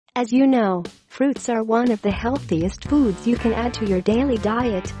As you know, fruits are one of the healthiest foods you can add to your daily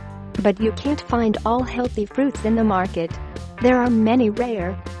diet. But you can't find all healthy fruits in the market. There are many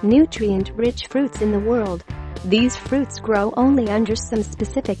rare, nutrient-rich fruits in the world. These fruits grow only under some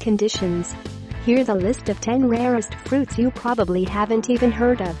specific conditions. Here's a list of 10 rarest fruits you probably haven't even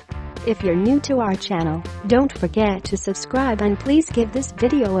heard of. If you're new to our channel, don't forget to subscribe and please give this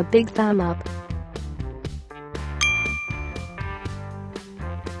video a big thumb up.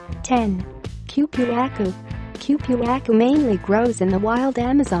 10. Cupuacu. Cupuacu mainly grows in the wild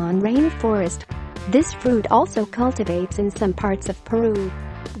Amazon rainforest. This fruit also cultivates in some parts of Peru.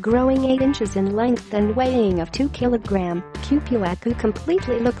 Growing 8 inches in length and weighing of 2 kilograms, Cupuacu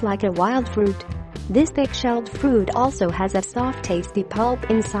completely look like a wild fruit. This thick-shelled fruit also has a soft tasty pulp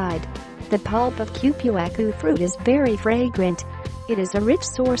inside. The pulp of Cupuacu fruit is very fragrant. It is a rich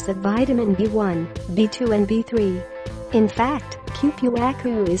source of vitamin B1, B2 and B3. In fact,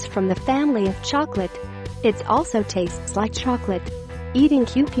 Cupuacu is from the family of chocolate. It also tastes like chocolate. Eating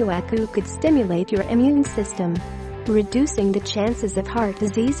Cupuacu could stimulate your immune system. Reducing the chances of heart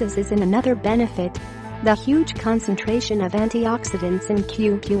diseases is another benefit. The huge concentration of antioxidants in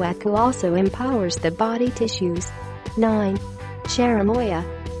Cupuacu also empowers the body tissues. 9. Cherimoya.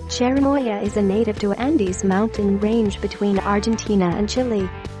 Cherimoya is a native to Andes mountain range between Argentina and Chile.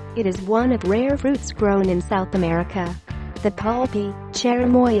 It is one of rare fruits grown in South America. The pulpy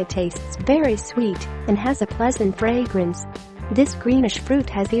Cherimoya tastes very sweet and has a pleasant fragrance. This greenish fruit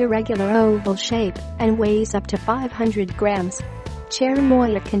has irregular oval shape and weighs up to 500 grams.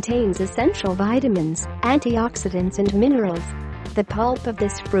 Cherimoya contains essential vitamins, antioxidants and minerals. The pulp of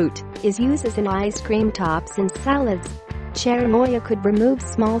this fruit is used as an ice cream tops and salads. Cherimoya could remove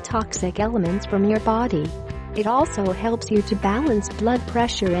small toxic elements from your body. It also helps you to balance blood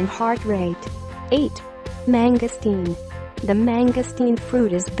pressure and heart rate. 8. Mangosteen. The mangosteen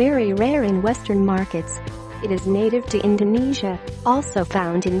fruit is very rare in Western markets. It is native to Indonesia, also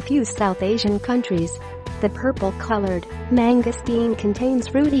found in few South Asian countries. The purple-colored mangosteen contains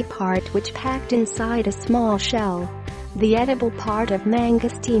fruity part which packed inside a small shell. The edible part of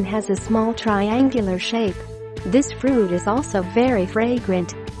mangosteen has a small triangular shape. This fruit is also very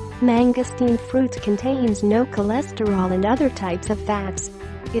fragrant. Mangosteen fruit contains no cholesterol and other types of fats.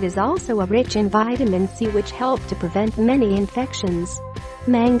 It is also rich in vitamin C which help to prevent many infections.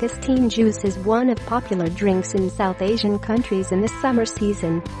 Mangosteen juice is one of popular drinks in South Asian countries in the summer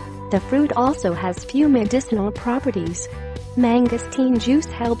season. The fruit also has few medicinal properties. Mangosteen juice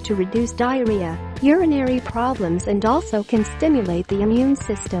helps to reduce diarrhea, urinary problems and also can stimulate the immune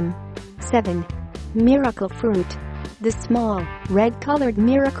system. 7. Miracle fruit. The small, red-colored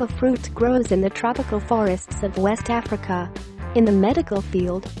miracle fruit grows in the tropical forests of West Africa. In the medical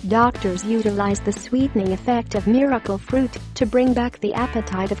field, doctors utilize the sweetening effect of miracle fruit to bring back the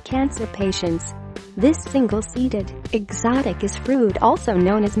appetite of cancer patients. This single-seeded, exotic fruit also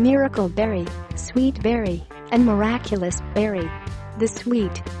known as miracle berry, sweet berry, and miraculous berry. The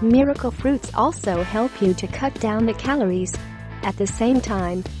sweet, miracle fruits also help you to cut down the calories. At the same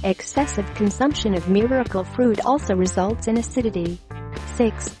time, excessive consumption of miracle fruit also results in acidity.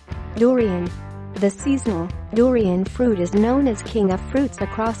 6. Durian. The seasonal durian fruit is known as king of fruits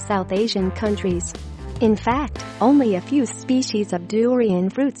across South Asian countries. In fact, only a few species of durian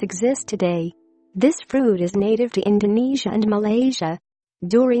fruits exist today. This fruit is native to Indonesia and Malaysia.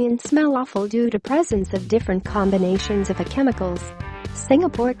 Durian smell awful due to presence of different combinations of chemicals.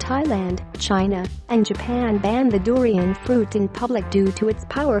 Singapore, Thailand, China, and Japan ban the durian fruit in public due to its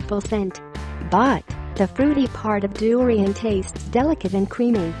powerful scent. But the fruity part of durian tastes delicate and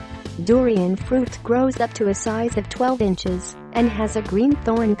creamy. Durian fruit grows up to a size of 12 inches and has a green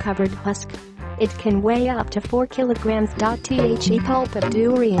thorn-covered husk. It can weigh up to 4 kilograms. The pulp of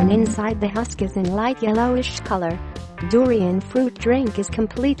durian inside the husk is in light yellowish color. Durian fruit drink is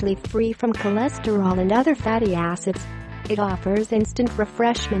completely free from cholesterol and other fatty acids. It offers instant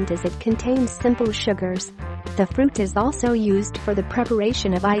refreshment as it contains simple sugars. The fruit is also used for the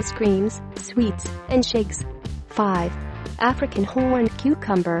preparation of ice creams, sweets, and shakes. 5. African horned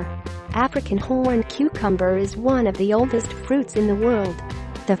cucumber. African horned cucumber is one of the oldest fruits in the world.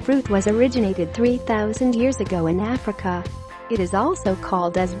 The fruit was originated 3,000 years ago in Africa. It is also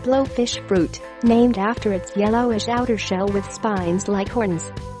called as blowfish fruit, named after its yellowish outer shell with spines like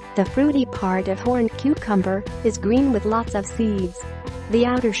horns. The fruity part of horned cucumber is green with lots of seeds. The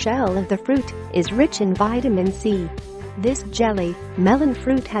outer shell of the fruit is rich in vitamin C. This jelly melon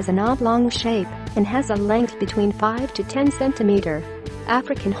fruit has an oblong shape and has a length between 5 to 10 centimeters.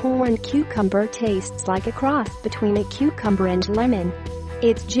 African horned cucumber tastes like a cross between a cucumber and lemon.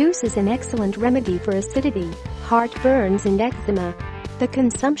 Its juice is an excellent remedy for acidity, heartburns and eczema. The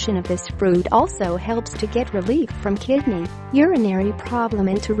consumption of this fruit also helps to get relief from kidney, urinary problem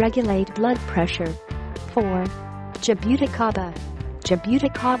and to regulate blood pressure. 4. Jabuticaba.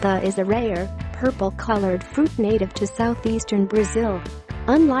 Jabuticaba is a rare, purple-colored fruit native to southeastern Brazil.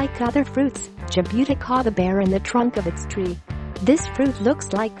 Unlike other fruits, jabuticaba bear in the trunk of its tree. This fruit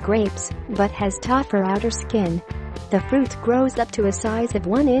looks like grapes, but has tougher outer skin. The fruit grows up to a size of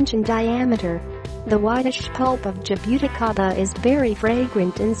 1 inch in diameter. The whitish pulp of jabuticaba is very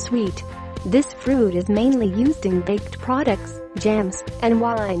fragrant and sweet. This fruit is mainly used in baked products, jams, and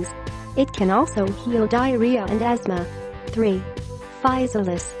wines. It can also heal diarrhea and asthma. 3.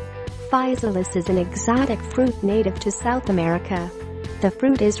 Physalis. Physalis is an exotic fruit native to South America. The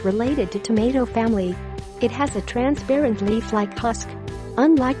fruit is related to tomato family. It has a transparent leaf-like husk.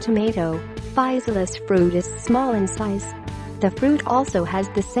 Unlike tomato, Physalis fruit is small in size. The fruit also has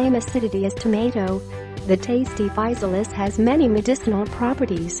the same acidity as tomato. The tasty Physalis has many medicinal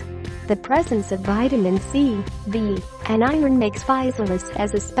properties. The presence of vitamin C, B, and iron makes Physalis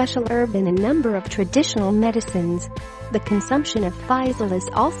as a special herb in a number of traditional medicines. The consumption of Physalis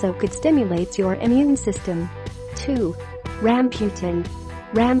also could stimulate your immune system. 2. Rambutan.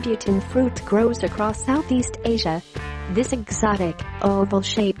 Rambutan fruit grows across Southeast Asia. This exotic,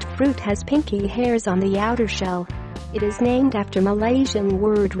 oval-shaped fruit has pinky hairs on the outer shell. It is named after Malaysian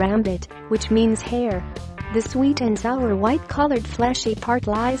word rambut, which means hair. The sweet and sour white-colored fleshy part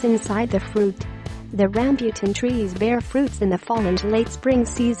lies inside the fruit. The rambutan trees bear fruits in the fall and late spring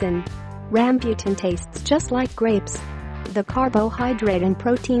season. Rambutan tastes just like grapes. The carbohydrate and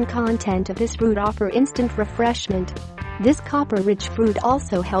protein content of this fruit offer instant refreshment. This copper-rich fruit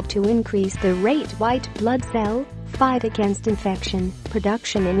also helps to increase the white blood cell, fight against infection,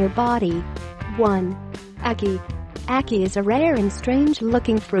 production in your body. 1. Ackee. Ackee is a rare and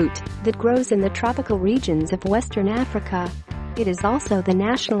strange-looking fruit that grows in the tropical regions of Western Africa. It is also the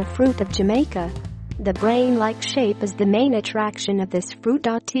national fruit of Jamaica. The brain-like shape is the main attraction of this fruit.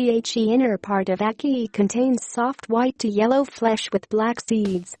 The inner part of Ackee contains soft white to yellow flesh with black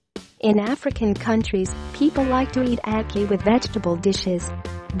seeds. In African countries, people like to eat ackee with vegetable dishes.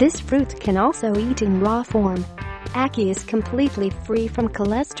 This fruit can also eat in raw form. Ackee is completely free from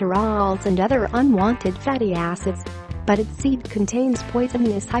cholesterols and other unwanted fatty acids, but its seed contains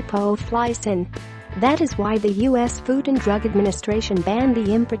poisonous hypoflysine. That is why the U.S. Food and Drug Administration banned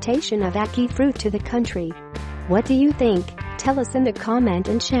the importation of ackee fruit to the country. What do you think? Tell us in the comment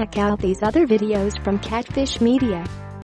and check out these other videos from CatFish Media.